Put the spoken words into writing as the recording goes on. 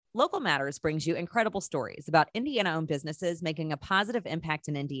Local Matters brings you incredible stories about Indiana-owned businesses making a positive impact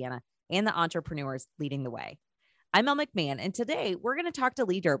in Indiana and the entrepreneurs leading the way. I'm Mel McMahon, and today we're going to talk to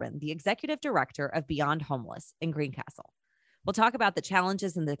Lee Durbin, the Executive Director of Beyond Homeless in Greencastle. We'll talk about the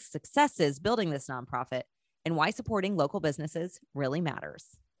challenges and the successes building this nonprofit and why supporting local businesses really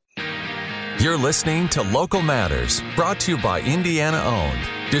matters. You're listening to Local Matters, brought to you by Indiana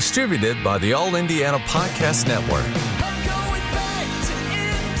Owned, distributed by the All Indiana Podcast Network.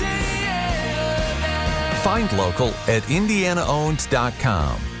 Find local at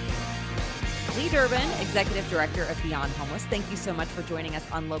indianaowned.com. Lee Durbin, Executive Director of Beyond Homeless, thank you so much for joining us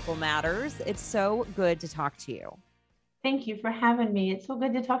on Local Matters. It's so good to talk to you. Thank you for having me. It's so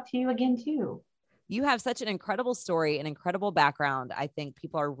good to talk to you again, too. You have such an incredible story, an incredible background. I think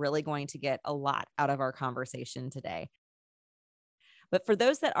people are really going to get a lot out of our conversation today. But for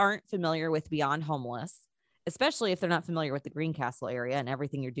those that aren't familiar with Beyond Homeless, especially if they're not familiar with the Greencastle area and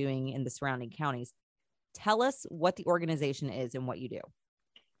everything you're doing in the surrounding counties, tell us what the organization is and what you do.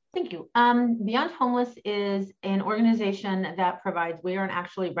 Thank you. Beyond Homeless is an organization that provides, we are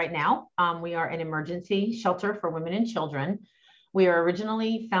actually right now, we are an emergency shelter for women and children. We are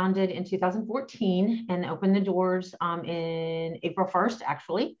originally founded in 2014 and opened the doors in April 1st,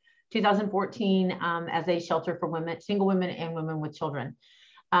 actually, 2014, as a shelter for women, single women and women with children.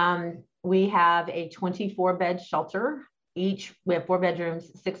 We have a 24-bed shelter. We have 4 bedrooms,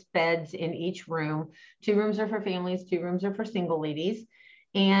 6 beds in each room. 2 rooms are for families, 2 rooms are for single ladies.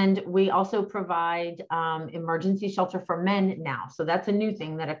 And we also provide emergency shelter for men now. So that's a new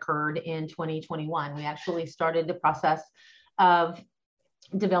thing that occurred in 2021. We actually started the process of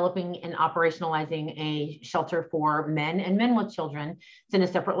developing and operationalizing a shelter for men and men with children. It's in a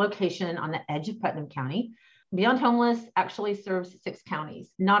separate location on the edge of Putnam County. Beyond Homeless actually serves 6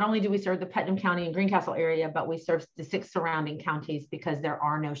 counties. Not only do we serve the Putnam County and Greencastle area, but we serve the 6 surrounding counties because there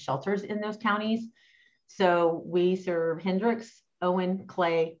are no shelters in those counties. So we serve Hendricks, Owen,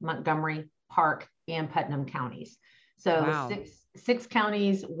 Clay, Montgomery, Park, and Putnam counties. So wow. six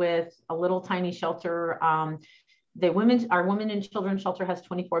counties with a little tiny shelter. Our women and children shelter has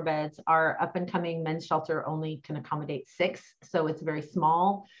 24 beds. Our up and coming men's shelter only can accommodate 6. So it's very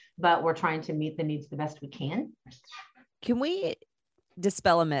small, but we're trying to meet the needs the best we can. Can we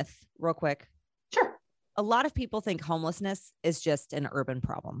dispel a myth real quick? Sure. A lot of people think homelessness is just an urban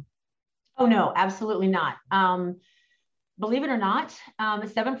problem. Oh, no, absolutely not. Believe it or not,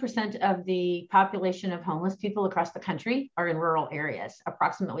 7% of the population of homeless people across the country are in rural areas.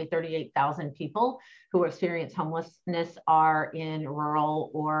 Approximately 38,000 people who experience homelessness are in rural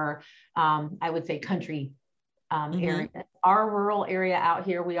or I would say country areas. Our rural area out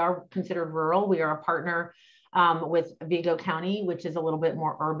here, we are considered rural. We are a partner with Vigo County, which is a little bit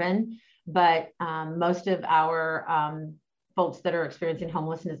more urban, but most of our folks that are experiencing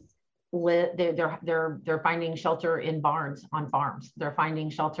homelessness they're finding shelter in barns on farms. They're finding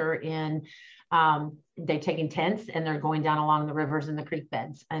shelter in, they're taking tents and they're going down along the rivers and the creek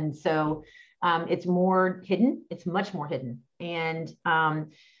beds. And so it's more hidden. It's much more hidden. And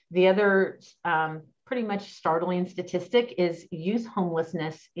the other pretty much startling statistic is youth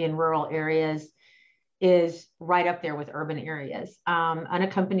homelessness in rural areas is right up there with urban areas.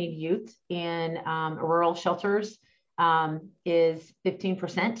 Unaccompanied youth in rural shelters is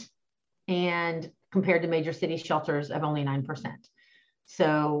 15%. And compared to major city shelters of only 9%.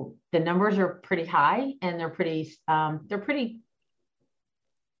 So the numbers are pretty high and they're pretty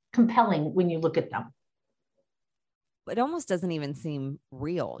compelling when you look at them. It almost doesn't even seem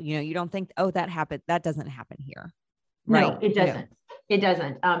real. You know, you don't think, oh, that happened. That doesn't happen here. Right? No, it doesn't. It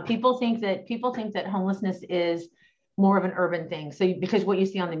doesn't. People think that homelessness is more of an urban thing. So because what you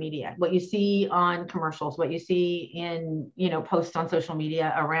see on the media, what you see on commercials, what you see in, posts on social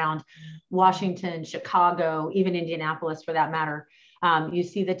media around Washington, Chicago, even Indianapolis for that matter, you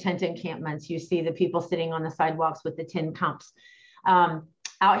see the tent encampments, you see the people sitting on the sidewalks with the tin cups.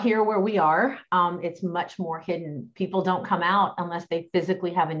 Out here where we are, it's much more hidden. People don't come out unless they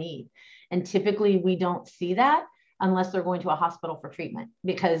physically have a need. And typically we don't see that unless they're going to a hospital for treatment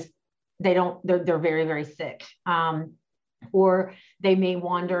because they're very, very sick. Or they may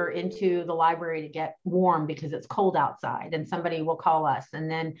wander into the library to get warm because it's cold outside and somebody will call us. And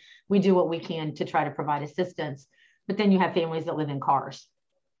then we do what we can to try to provide assistance. But then you have families that live in cars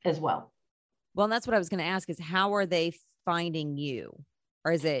as well. Well, and that's what I was going to ask is how are they finding you?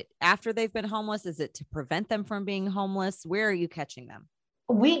 Or is it after they've been homeless? Is it to prevent them from being homeless? Where are you catching them?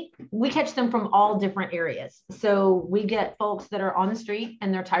 We catch them from all different areas. So we get folks that are on the street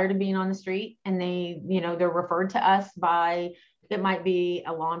and they're tired of being on the street and they're referred to us by It might be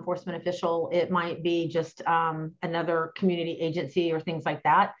a law enforcement official. It might be just another community agency or things like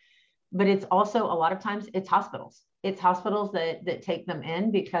that. But it's also a lot of times it's hospitals. It's hospitals that take them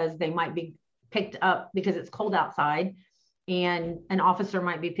in because they might be picked up because it's cold outside, and an officer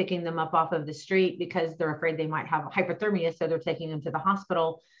might be picking them up off of the street because they're afraid they might have hypothermia. So they're taking them to the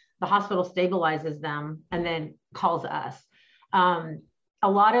hospital. The hospital stabilizes them and then calls us.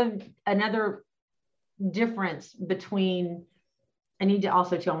 Another difference between, I want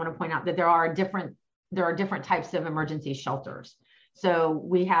to point out that there are different types of emergency shelters. So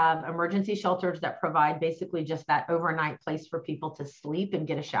we have emergency shelters that provide basically just that overnight place for people to sleep and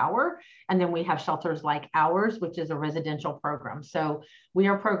get a shower. And then we have shelters like ours, which is a residential program. So we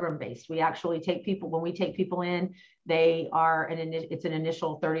are program based. We actually take people, when we take people in, it's an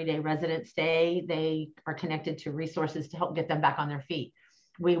initial 30-day resident stay. They are connected to resources to help get them back on their feet.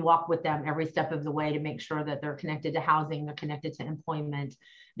 We walk with them every step of the way to make sure that they're connected to housing, they're connected to employment,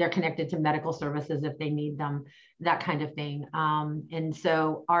 they're connected to medical services if they need them, that kind of thing. And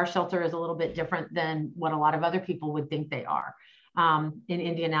so our shelter is a little bit different than what a lot of other people would think they are. In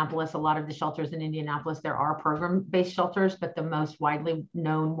Indianapolis, a lot of the shelters in Indianapolis, there are program-based shelters, but the most widely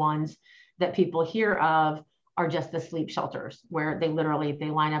known ones that people hear of are just the sleep shelters, where they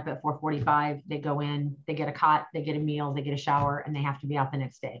line up at 4:45, they go in, they get a cot, they get a meal, they get a shower, and they have to be out the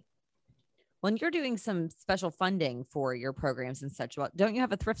next day. When you're doing some special funding for your programs and such, don't you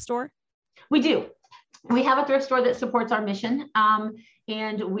have a thrift store? We do. We have a thrift store that supports our mission.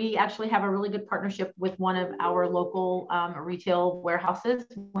 And we actually have a really good partnership with one of our local retail warehouses.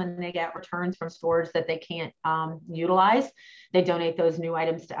 When they get returns from stores that they can't utilize, they donate those new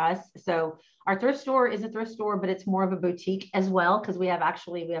items to us. So our thrift store is a thrift store, but it's more of a boutique as well, because we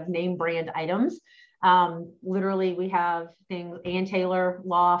have name brand items. Literally, we have things, Ann Taylor,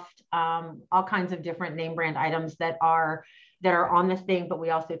 Loft, all kinds of different name brand items that are on this thing, but we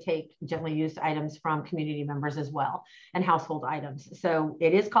also take gently used items from community members as well, and household items. So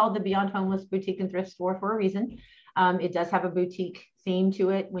it is called the Beyond Homeless Boutique and Thrift Store for a reason. It does have a boutique theme to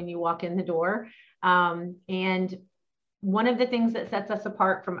it when you walk in the door. And one of the things that sets us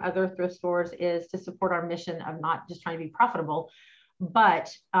apart from other thrift stores is to support our mission of not just trying to be profitable,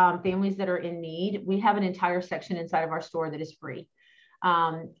 but families that are in need. We have an entire section inside of our store that is free.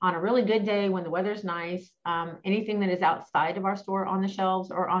 On a really good day when the weather's nice, anything that is outside of our store on the shelves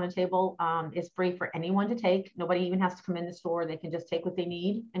or on a table is free for anyone to take. Nobody even has to come in the store. They can just take what they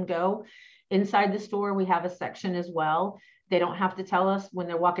need and go. Inside the store, we have a section as well. They don't have to tell us when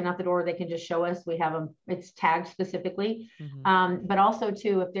they're walking out the door. They can just show us. We have them, it's tagged specifically. Mm-hmm. But also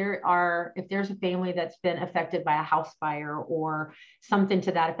too, if there's a family that's been affected by a house fire or something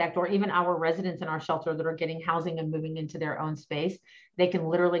to that effect, or even our residents in our shelter that are getting housing and moving into their own space, they can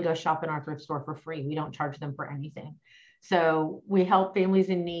literally go shop in our thrift store for free. We don't charge them for anything. So we help families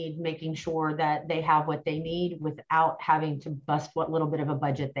in need, making sure that they have what they need without having to bust what little bit of a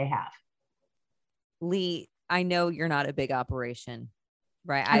budget they have. Lee, I know you're not a big operation,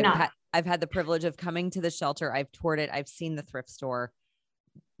 right? I've had the privilege of coming to the shelter. I've toured it. I've seen the thrift store.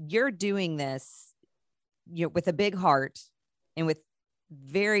 You're doing this, with a big heart and with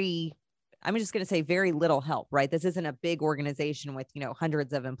I'm just going to say very little help, right? This isn't a big organization with,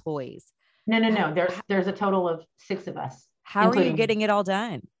 hundreds of employees. No. There's a total of 6 of us. How are you getting it all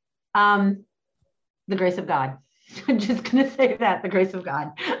done? The grace of God. I'm just going to say that, the grace of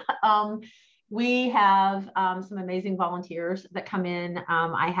God. We have some amazing volunteers that come in.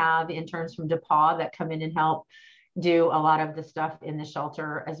 I have interns from DePaul that come in and help do a lot of the stuff in the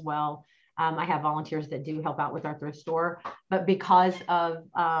shelter as well. I have volunteers that do help out with our thrift store, but because of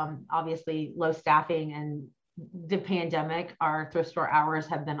obviously low staffing and the pandemic, our thrift store hours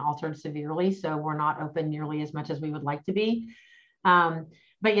have been altered severely. So we're not open nearly as much as we would like to be.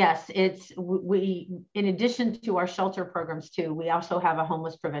 But yes, we, in addition to our shelter programs too, we also have a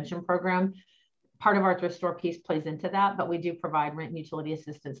homeless prevention program. Part of our thrift store piece plays into that, but we do provide rent and utility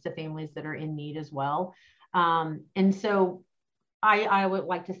assistance to families that are in need as well. And so I would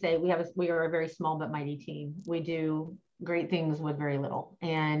like to say we are a very small but mighty team. We do great things with very little,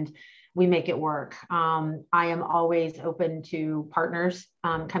 and we make it work. I am always open to partners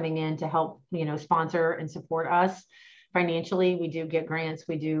coming in to help, sponsor and support us financially. We do get grants.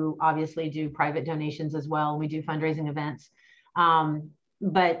 We do obviously do private donations as well. We do fundraising events.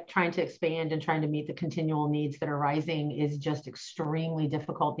 But trying to expand and trying to meet the continual needs that are rising is just extremely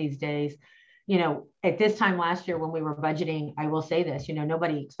difficult these days. At this time last year when we were budgeting, I will say this,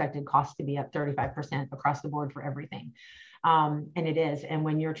 nobody expected costs to be up 35% across the board for everything. And it is. And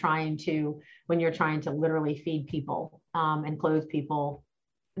when you're trying to literally feed people and clothe people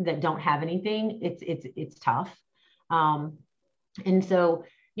that don't have anything, it's tough. And so,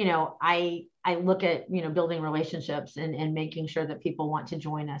 I look at, building relationships and making sure that people want to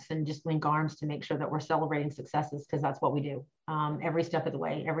join us and just link arms to make sure that we're celebrating successes, because that's what we do every step of the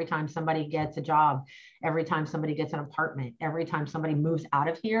way. Every time somebody gets a job, every time somebody gets an apartment, every time somebody moves out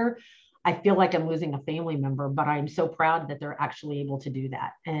of here, I feel like I'm losing a family member, but I'm so proud that they're actually able to do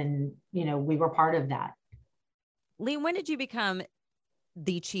that. And, we were part of that. Lee, when did you become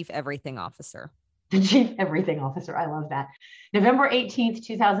the Chief Everything Officer? The Chief Everything Officer. I love that. November 18th,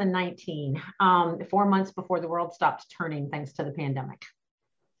 2019, 4 months before the world stopped turning thanks to the pandemic.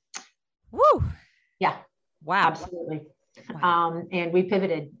 Woo. Yeah. Wow. Absolutely. Wow. And we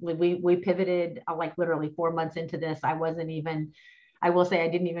pivoted. We pivoted like literally 4 months into this. I will say I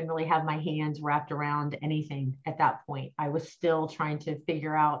didn't even really have my hands wrapped around anything at that point. I was still trying to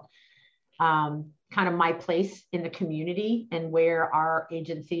figure out kind of my place in the community and where our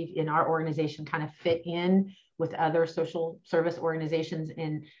agency in our organization kind of fit in with other social service organizations,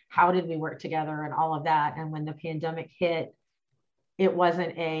 and how did we work together and all of that. And when the pandemic hit, it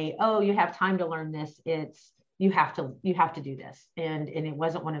wasn't you have time to learn this. It's you have to do this. And it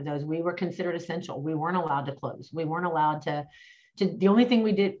wasn't one of those. We were considered essential. We weren't allowed to close. We weren't allowed to the only thing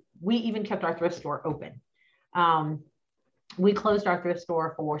we did, we even kept our thrift store open. We closed our thrift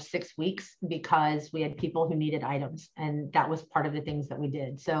store for 6 weeks because we had people who needed items, and that was part of the things that we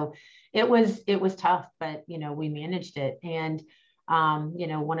did. So it was tough, but we managed it. And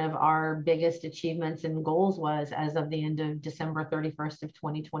one of our biggest achievements and goals was, as of the end of December 31st of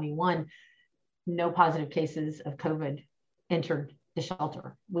 2021, no positive cases of COVID entered the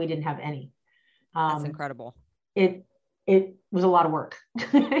shelter. We didn't have any. That's incredible. It was a lot of work.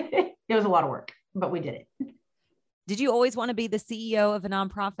 It was a lot of work, but we did it. Did you always want to be the CEO of a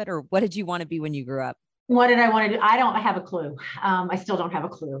nonprofit, or what did you want to be when you grew up? What did I want to do? I don't have a clue. I still don't have a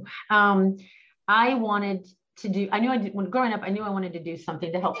clue. I wanted to do, when growing up, I knew I wanted to do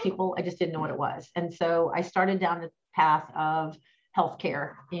something to help people. I just didn't know what it was. And so I started down the path of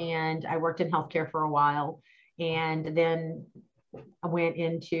healthcare, and I worked in healthcare for a while. And then I went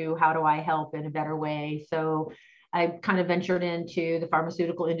into how do I help in a better way? So I kind of ventured into the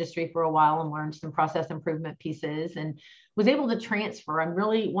pharmaceutical industry for a while and learned some process improvement pieces, and was able to transfer. I'm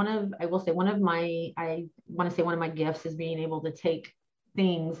really one of my gifts is being able to take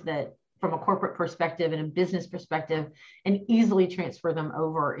things that from a corporate perspective and a business perspective and easily transfer them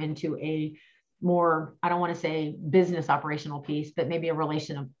over into a more, I don't want to say business operational piece, but maybe a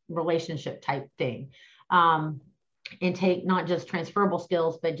relationship type thing. And take not just transferable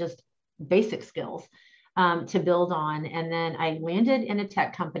skills, but just basic skills to build on. And then I landed in a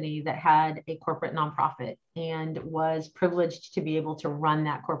tech company that had a corporate nonprofit, and was privileged to be able to run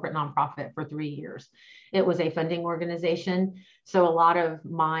that corporate nonprofit for 3 years. It was a funding organization. So a lot of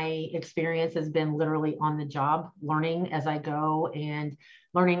my experience has been literally on the job, learning as I go and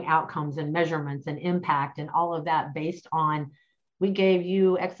learning outcomes and measurements and impact and all of that based on, we gave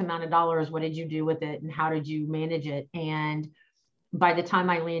you X amount of dollars. What did you do with it? And how did you manage it? And by the time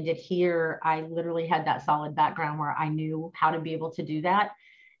I landed here, I literally had that solid background where I knew how to be able to do that.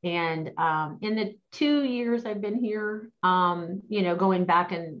 And in the 2 years I've been here, going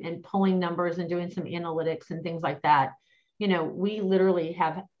back and pulling numbers and doing some analytics and things like that, we literally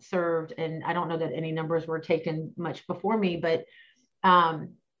have served, and I don't know that any numbers were taken much before me, but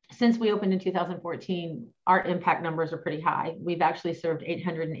since we opened in 2014, our impact numbers are pretty high. We've actually served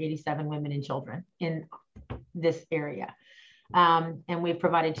 887 women and children in this area. And we've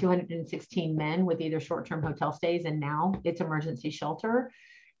provided 216 men with either short-term hotel stays, and now it's emergency shelter.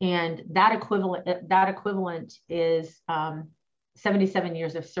 And that equivalent is 77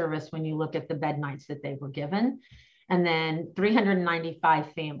 years of service when you look at the bed nights that they were given. And then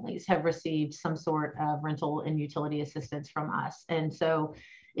 395 families have received some sort of rental and utility assistance from us. And so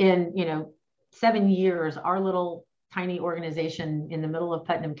in 7 years, our little tiny organization in the middle of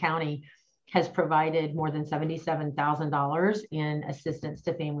Putnam County has provided more than $77,000 in assistance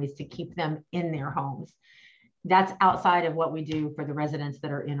to families to keep them in their homes. That's outside of what we do for the residents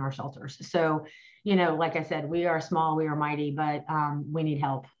that are in our shelters. So, like I said, we are small, we are mighty, but we need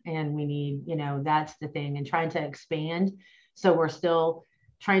help, and we need, that's the thing, and trying to expand. So we're still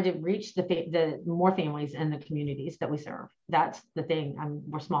trying to reach the more families in the communities that we serve. That's the thing.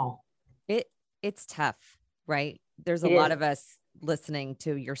 We're small. It's tough, right? There's a lot of us listening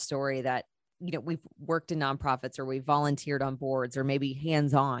to your story that, we've worked in nonprofits, or we've volunteered on boards, or maybe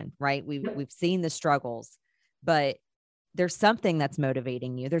hands-on, right? We've seen the struggles, but there's something that's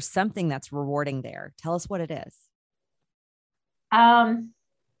motivating you. There's something that's rewarding there. Tell us what it is.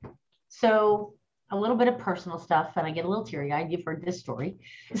 So a little bit of personal stuff, and I get a little teary-eyed. You've heard this story.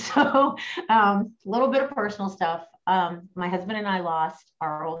 So a little bit of personal stuff. My husband and I lost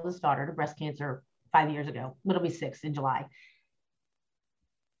our oldest daughter to breast cancer 5 years ago. It'll be 6 in July.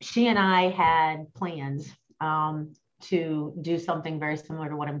 She and I had plans to do something very similar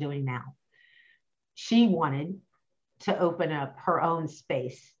to what I'm doing now. She wanted to open up her own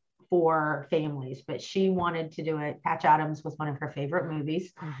space for families, but she wanted to do it. Patch Adams was one of her favorite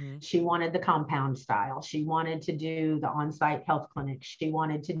movies. Mm-hmm. She wanted the compound style. She wanted to do the on-site health clinic. She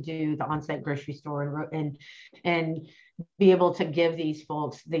wanted to do the on-site grocery store and be able to give these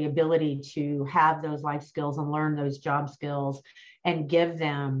folks the ability to have those life skills and learn those job skills and give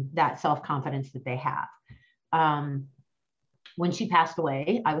them that self-confidence that they have. When she passed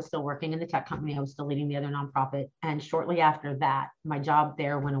away, I was still working in the tech company. I was still leading the other nonprofit. And shortly after that, my job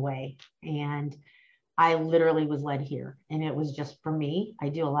there went away. And I literally was led here. And it was just for me. I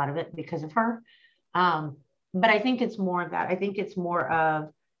do a lot of it because of her. But I think it's more of that. I think it's more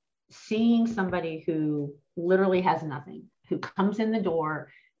of seeing somebody who literally has nothing, who comes in the door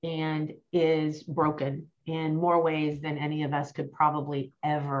and is broken in more ways than any of us could probably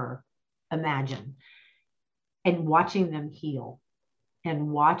ever imagine. And watching them heal and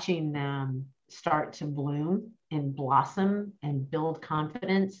watching them start to bloom and blossom and build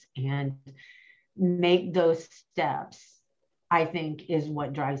confidence and make those steps, I think is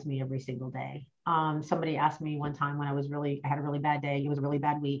what drives me every single day. Somebody asked me one time when I had a really bad day. It was a really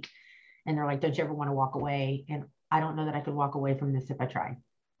bad week. And they're like, don't you ever want to walk away? And I don't know that I could walk away from this if I tried.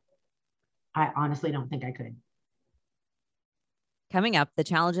 I honestly don't think I could. Coming up, the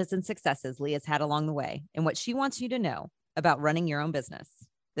challenges and successes Leah's had along the way and what she wants you to know about running your own business.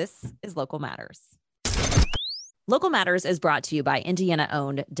 This is Local Matters. Local Matters is brought to you by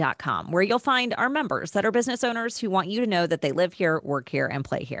IndianaOwned.com, where you'll find our members that are business owners who want you to know that they live here, work here, and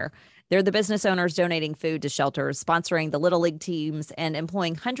play here. They're the business owners donating food to shelters, sponsoring the Little League teams, and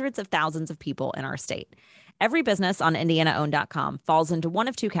employing hundreds of thousands of people in our state. Every business on IndianaOwned.com falls into one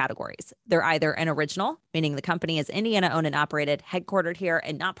of two categories. They're either an original, meaning the company is Indiana-owned and operated, headquartered here,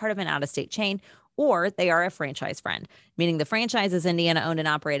 and not part of an out-of-state chain, or they are a franchise friend, meaning the franchise is Indiana-owned and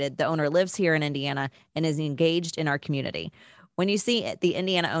operated, the owner lives here in Indiana, and is engaged in our community. When you see the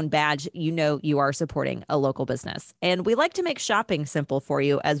Indiana-owned badge, you know you are supporting a local business. And we like to make shopping simple for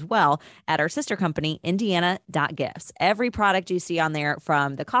you as well at our sister company, Indiana.Gifts. Every product you see on there,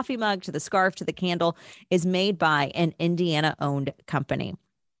 from the coffee mug to the scarf to the candle, is made by an Indiana-owned company.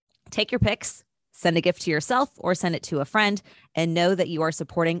 Take your picks, send a gift to yourself or send it to a friend, and know that you are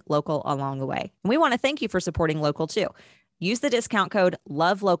supporting local along the way. And we want to thank you for supporting local too. Use the discount code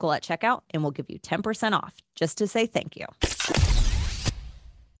LOVELOCAL at checkout and we'll give you 10% off just to say thank you.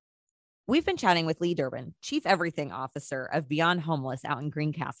 We've been chatting with Lee Durbin, Chief Everything Officer of Beyond Homeless out in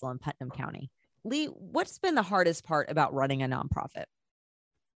Greencastle in Putnam County. Lee, what's been the hardest part about running a nonprofit?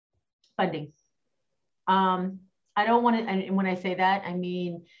 Funding. I don't want to, and when I say that, I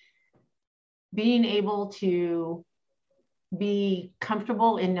mean being able to be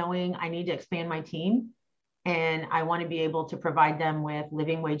comfortable in knowing I need to expand my team, and I want to be able to provide them with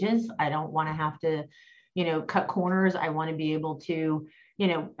living wages. I don't want to have to, cut corners. I want to be able to,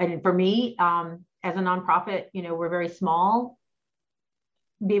 and for me, as a nonprofit, we're very small,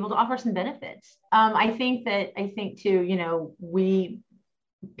 be able to offer some benefits. I think too,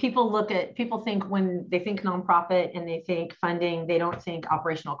 people think when they think nonprofit and they think funding, they don't think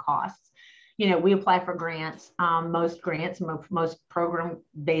operational costs. We apply for grants. Most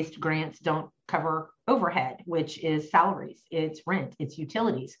program-based grants don't cover overhead, which is salaries, it's rent, it's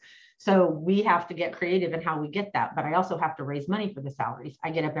utilities. So we have to get creative in how we get that. But I also have to raise money for the salaries.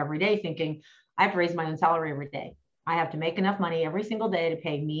 I get up every day thinking I have to raise my own salary every day. I have to make enough money every single day to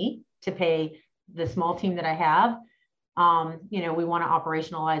pay me, to pay the small team that I have. We want to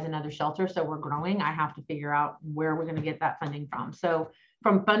operationalize another shelter. So we're growing. I have to figure out where we're going to get that funding from. So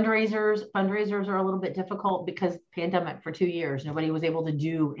from fundraisers are a little bit difficult because pandemic for 2 years, nobody was able to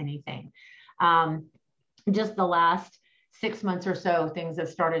do anything. Just the last 6 months or so, things have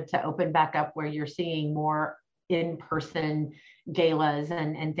started to open back up where you're seeing more in-person galas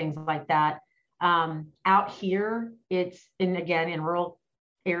and things like that. Out here, in rural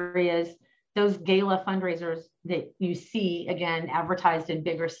areas, those gala fundraisers that you see, again, advertised in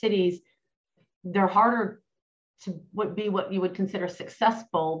bigger cities, they're harder to be what you would consider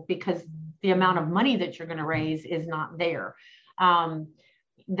successful because the amount of money that you're going to raise is not there.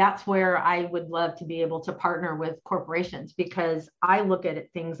 That's where I would love to be able to partner with corporations, because I look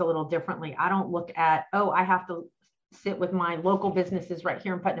at things a little differently. I don't look at, I have to sit with my local businesses right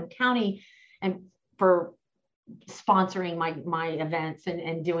here in Putnam County and for sponsoring my events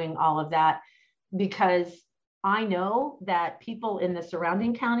and doing all of that, because I know that people in the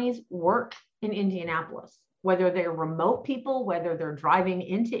surrounding counties work in Indianapolis. whether they're remote people, whether they're driving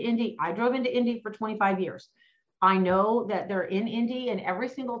into Indy. I drove into Indy for 25 years. I know that they're in Indy, and every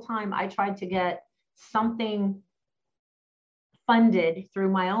single time I tried to get something funded through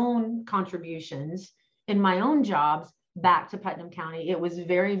my own contributions in my own jobs back to Putnam County, it was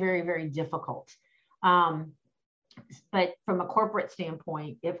very, very, very difficult. But from a corporate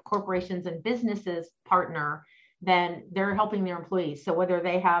standpoint, if corporations and businesses partner, then they're helping their employees. So whether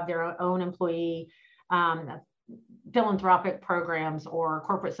they have their own employee philanthropic programs or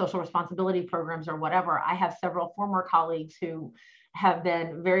corporate social responsibility programs or whatever, I have several former colleagues who have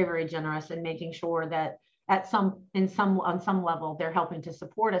been very, very generous in making sure that on some level, they're helping to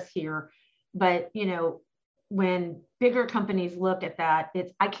support us here. But, you know, when bigger companies look at that,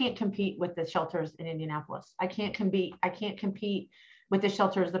 I can't compete with the shelters in Indianapolis. I can't compete with the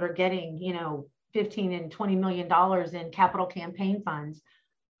shelters that are getting, you know, $15 and $20 million in capital campaign funds.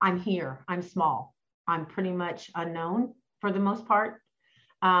 I'm here. I'm small. I'm pretty much unknown for the most part.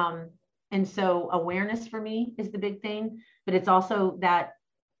 And so awareness for me is the big thing, but it's also that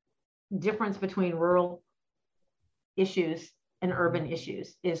difference between rural issues and urban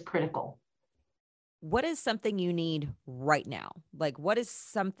issues is critical. What is something you need right now? Like, what is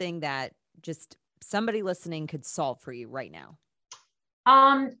something that just somebody listening could solve for you right now?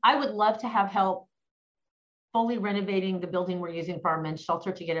 I would love to have help fully renovating the building we're using for our men's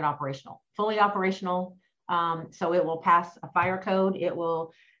shelter to get it operational, fully operational. So it will pass a fire code. It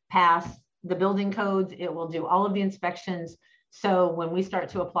will pass the building codes. It will do all of the inspections. So when we start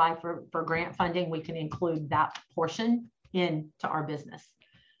to apply for grant funding, we can include that portion into our business.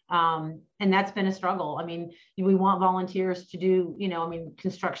 And that's been a struggle. I mean, we want volunteers to do,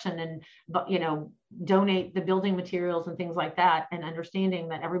 construction and, donate the building materials and things like that, and understanding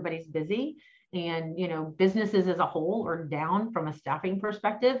that everybody's busy and, businesses as a whole are down from a staffing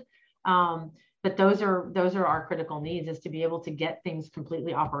perspective. But those are our critical needs, is to be able to get things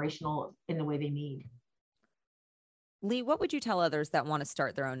completely operational in the way they need. Lee, what would you tell others that want to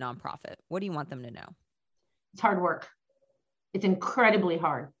start their own nonprofit? What do you want them to know? It's hard work. It's incredibly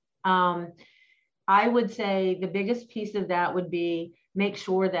hard. I would say the biggest piece of that would be make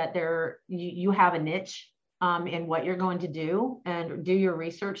sure that you have a niche in what you're going to do, and do your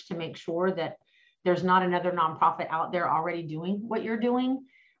research to make sure that there's not another nonprofit out there already doing what you're doing,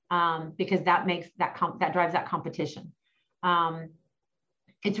 because that drives that competition.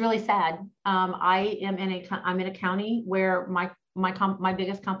 It's really sad. I'm in a county where my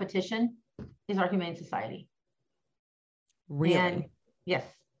biggest competition is our Humane Society. Really? And yes,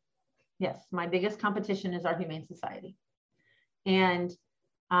 my biggest competition is our Humane Society. And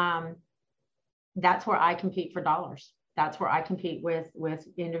that's where I compete for dollars. That's where I compete with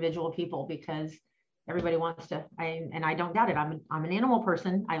individual people, because everybody wants to, and I don't doubt it. I'm an animal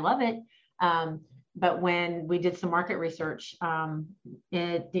person. I love it. But when we did some market research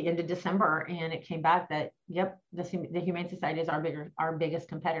at the end of December, and it came back that, yep, the Humane Society is our biggest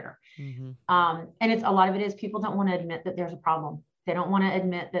competitor. Mm-hmm. And a lot of it is people don't want to admit that there's a problem. They don't want to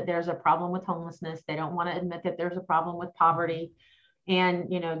admit that there's a problem with homelessness. They don't want to admit that there's a problem with poverty. And,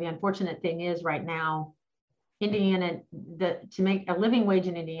 the unfortunate thing is right now, Indiana, to make a living wage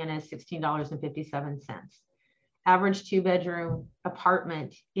in Indiana is $16.57. Average 2-bedroom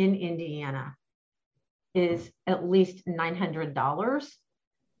apartment in Indiana is at least $900.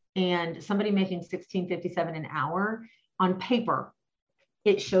 And somebody making $16.57 an hour, on paper,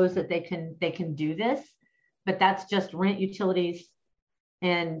 it shows that they can do this, but that's just rent, utilities.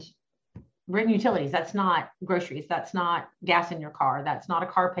 That's not groceries. That's not gas in your car. That's not a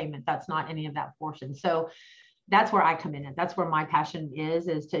car payment. That's not any of that portion. So that's where I come in. And that's where my passion is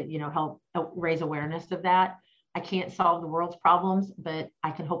to, help raise awareness of that. I can't solve the world's problems, but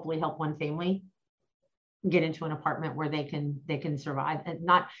I can hopefully help one family get into an apartment where they can survive, and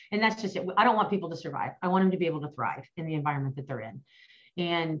that's just it. I don't want people to survive. I want them to be able to thrive in the environment that they're in.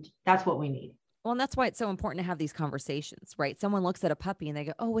 And that's what we need. Well, and that's why it's so important to have these conversations, right? Someone looks at a puppy and they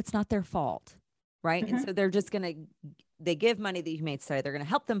go, oh, it's not their fault, right? Mm-hmm. And so they're just they give money to the Humane Society. They're going to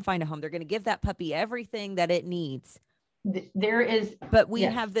help them find a home. They're going to give that puppy everything that it needs. But we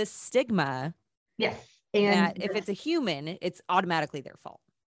have this stigma. Yes. And that if it's a human, it's automatically their fault.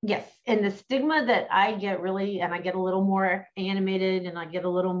 Yes. And the stigma that I get and I get a little more animated and I get a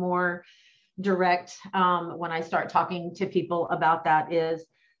little more direct when I start talking to people about that is,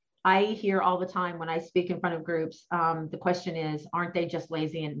 I hear all the time when I speak in front of groups, the question is, aren't they just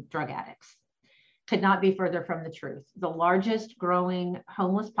lazy and drug addicts? Could not be further from the truth. The largest growing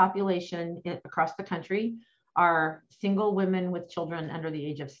homeless population across the country are single women with children under the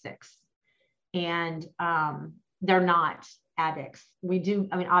age of 6. And they're not addicts.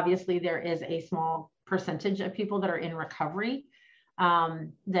 Obviously there is a small percentage of people that are in recovery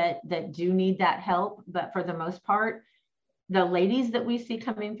that do need that help. But for the most part, the ladies that we see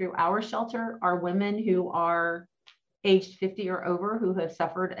coming through our shelter are women who are aged 50 or over, who have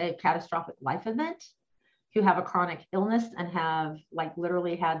suffered a catastrophic life event, who have a chronic illness and have like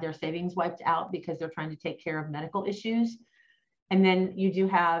literally had their savings wiped out because they're trying to take care of medical issues. And then you do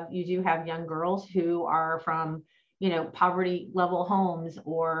have young girls who are from, poverty level homes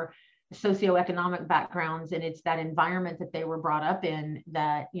or socioeconomic backgrounds. And it's that environment that they were brought up in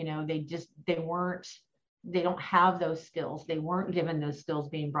that, they don't have those skills. They weren't given those skills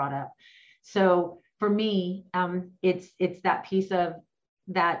being brought up. So for me, it's that piece of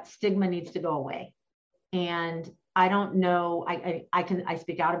that stigma needs to go away. And I don't know, I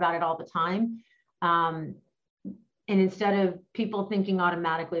speak out about it all the time. And instead of people thinking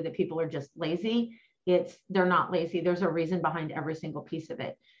automatically that people are just lazy, they're not lazy. There's a reason behind every single piece of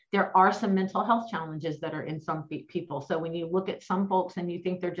it. There are some mental health challenges that are in some people. So when you look at some folks and you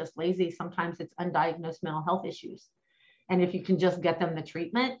think they're just lazy, sometimes it's undiagnosed mental health issues. And if you can just get them the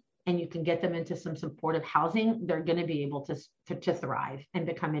treatment and you can get them into some supportive housing, they're going to be able to thrive and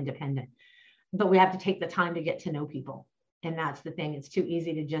become independent. But we have to take the time to get to know people. And that's the thing. It's too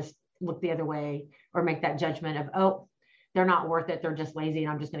easy to just look the other way or make that judgment of, oh, they're not worth it. They're just lazy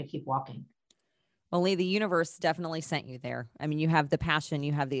and I'm just going to keep walking. Well, Lee, the universe definitely sent you there. I mean, you have the passion,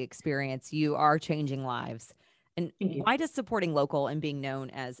 you have the experience, you are changing lives. And why does supporting local and being known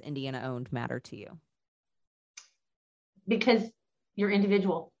as Indiana owned matter to you? Because you're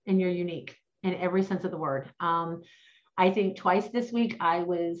individual and you're unique in every sense of the word. I think twice this week I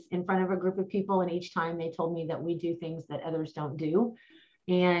was in front of a group of people, and each time they told me that we do things that others don't do.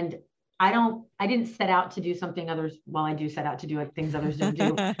 And I didn't set out to do something others, well, I do set out to do things others don't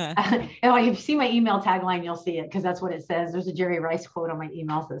do. And if you see my email tagline, you'll see it because that's what it says. There's a Jerry Rice quote on my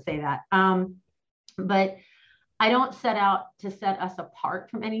emails that say that. But I don't set out to set us apart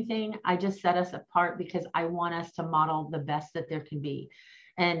from anything. I just set us apart because I want us to model the best that there can be.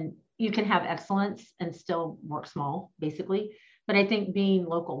 And you can have excellence and still work small, basically. But I think being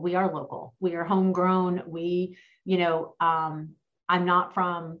local, we are local. We are homegrown. I'm not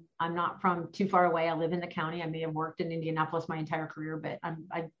from too far away. I live in the county. I may have worked in Indianapolis my entire career, but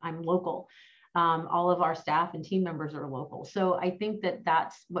I'm local. All of our staff and team members are local. So I think that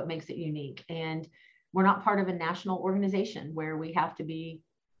that's what makes it unique. And we're not part of a national organization where we have to be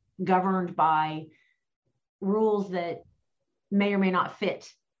governed by rules that may or may not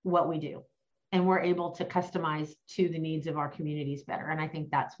fit what we do. And we're able to customize to the needs of our communities better. And I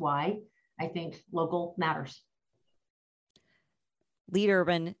think that's why I think local matters. Lee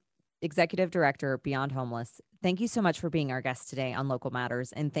Durbin, Executive Director, Beyond Homeless. Thank you so much for being our guest today on Local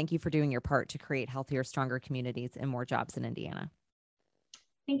Matters. And thank you for doing your part to create healthier, stronger communities and more jobs in Indiana.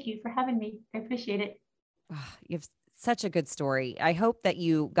 Thank you for having me. I appreciate it. You have such a good story. I hope that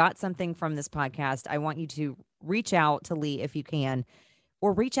you got something from this podcast. I want you to reach out to Lee if you can,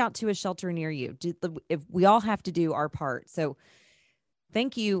 or reach out to a shelter near you. If we all have to do our part. So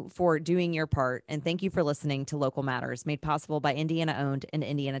thank you for doing your part, and thank you for listening to Local Matters, made possible by Indiana-owned and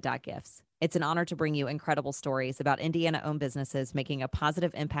Indiana.Gifts. It's an honor to bring you incredible stories about Indiana-owned businesses making a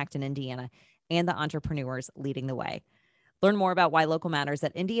positive impact in Indiana and the entrepreneurs leading the way. Learn more about why local matters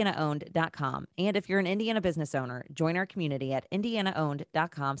at indianaowned.com. And if you're an Indiana business owner, join our community at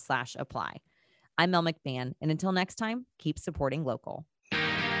indianaowned.com/apply. I'm Mel McMahon, and until next time, keep supporting local.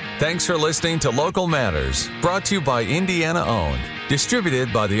 Thanks for listening to Local Matters, brought to you by Indiana Owned,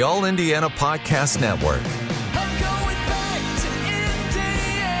 distributed by the All Indiana Podcast Network.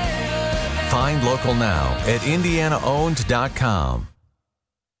 Find local now at indianaowned.com.